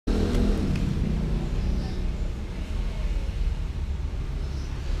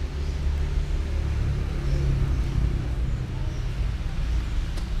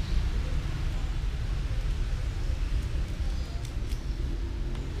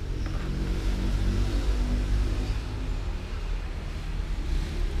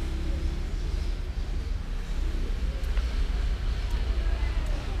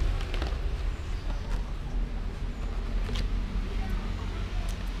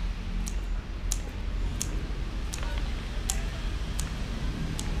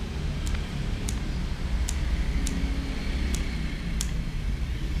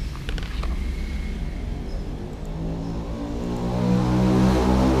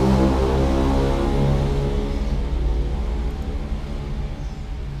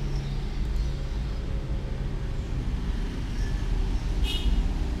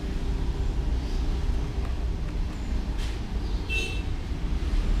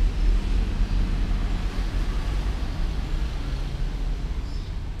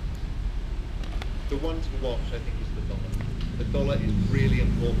one to watch, I think, is the dollar. The dollar is really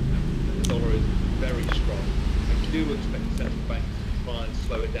important, and the dollar is very strong. I do expect central banks to try and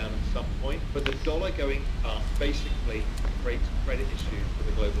slow it down at some point, but the dollar going up basically creates credit issues for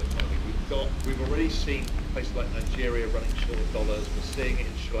the global economy. We've already seen places like Nigeria running short of dollars. We're seeing it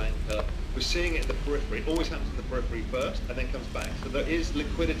in Sri Lanka. We're seeing it in the periphery. It always happens in the periphery first and then comes back. So there is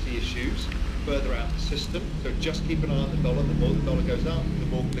liquidity issues further out the system. So just keep an eye on the dollar. The more the dollar goes up, the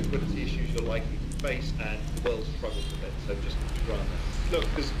more liquidity issues you're likely to face, and the world struggles with it. So just keep your eye on that. Look,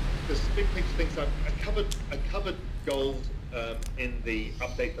 there's big picture things. I covered gold in the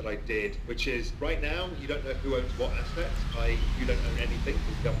update that I did, which is right now you don't know who owns what assets. You don't own anything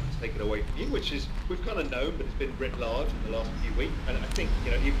because the government's taken it away from you, which is we've kind of known, but it's been writ large in the last few weeks. And I think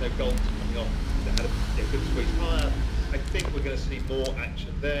even though gold's coming off, it had a good squeeze higher. I think we're going to see more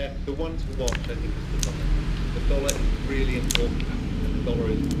action there. The one to watch, I think, is the dollar. The dollar is really important, and the dollar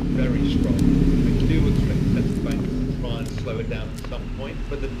is very strong. I do expect central banks to try and slow it down at some point,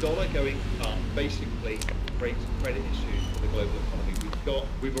 but the dollar going up basically creates credit issues for the global economy.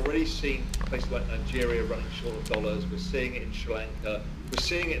 We've already seen places like Nigeria running short of dollars. We're seeing it in Sri Lanka. We're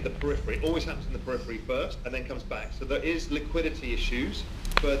seeing it in the periphery. It always happens in the periphery first and then comes back. So there is liquidity issues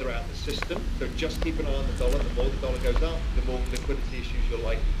further out the system. So just keep an eye on the dollar. The more the dollar goes up, the more liquidity issues you're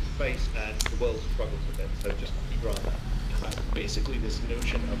likely to face, and the world struggles with it. So just keep your eye on that. Basically, this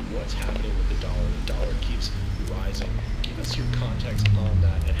notion of what's happening with the dollar keeps rising. Give us your context on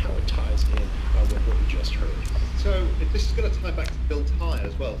that and how it ties in with what we just heard. So this is going to tie back to Bill Tye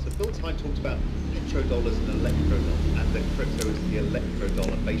as well. So Bill Tye talks about petrodollars and electrodollars, and that crypto is the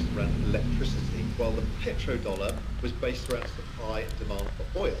electrodollar based around electricity, while the petrodollar was based around supply and demand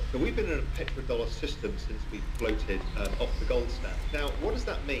for oil. So we've been in a petrodollar system since we floated off the gold standard. Now, what does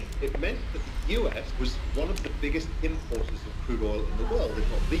that mean? It meant that the US was one of the biggest importers of crude oil in the world, if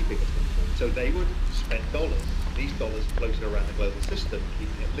not the biggest importer. So they would spend dollars. These dollars floated around the global system,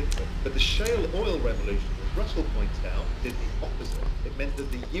 keeping it liquid. But the shale oil revolution, as Russell points out, did the opposite. It meant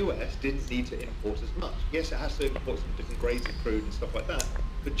that the US didn't need to import as much. Yes, it has to import some different grades of crude and stuff like that,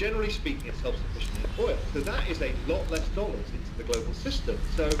 but generally speaking, it's self-sufficient in oil. So that is a lot less dollars into the global system.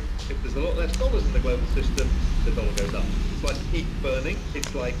 So if there's a lot less dollars in the global system, the dollar goes up. It's like peak burning.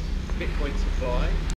 It's like Bitcoin supply